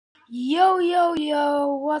Yo, yo,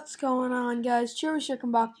 yo, what's going on, guys? Cherry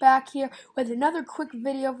Chickenbach back here with another quick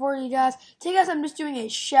video for you guys. Today, guys, I'm just doing a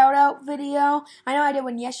shout-out video. I know I did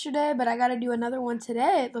one yesterday, but I gotta do another one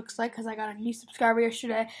today, it looks like, because I got a new subscriber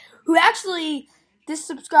yesterday who actually, this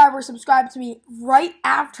subscriber subscribed to me right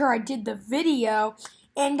after I did the video.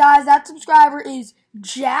 And, guys, that subscriber is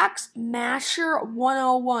Jax Masher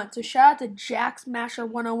 101. So shout out to Jax Masher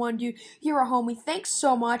 101, dude. You're a homie. Thanks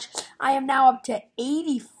so much. I am now up to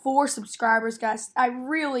 84 subscribers, guys. I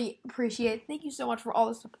really appreciate it. Thank you so much for all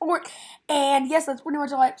the support. And yes, that's pretty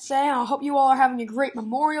much all I have to say. I hope you all are having a great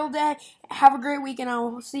Memorial Day. Have a great weekend. I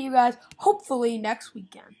will see you guys hopefully next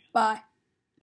weekend. Bye.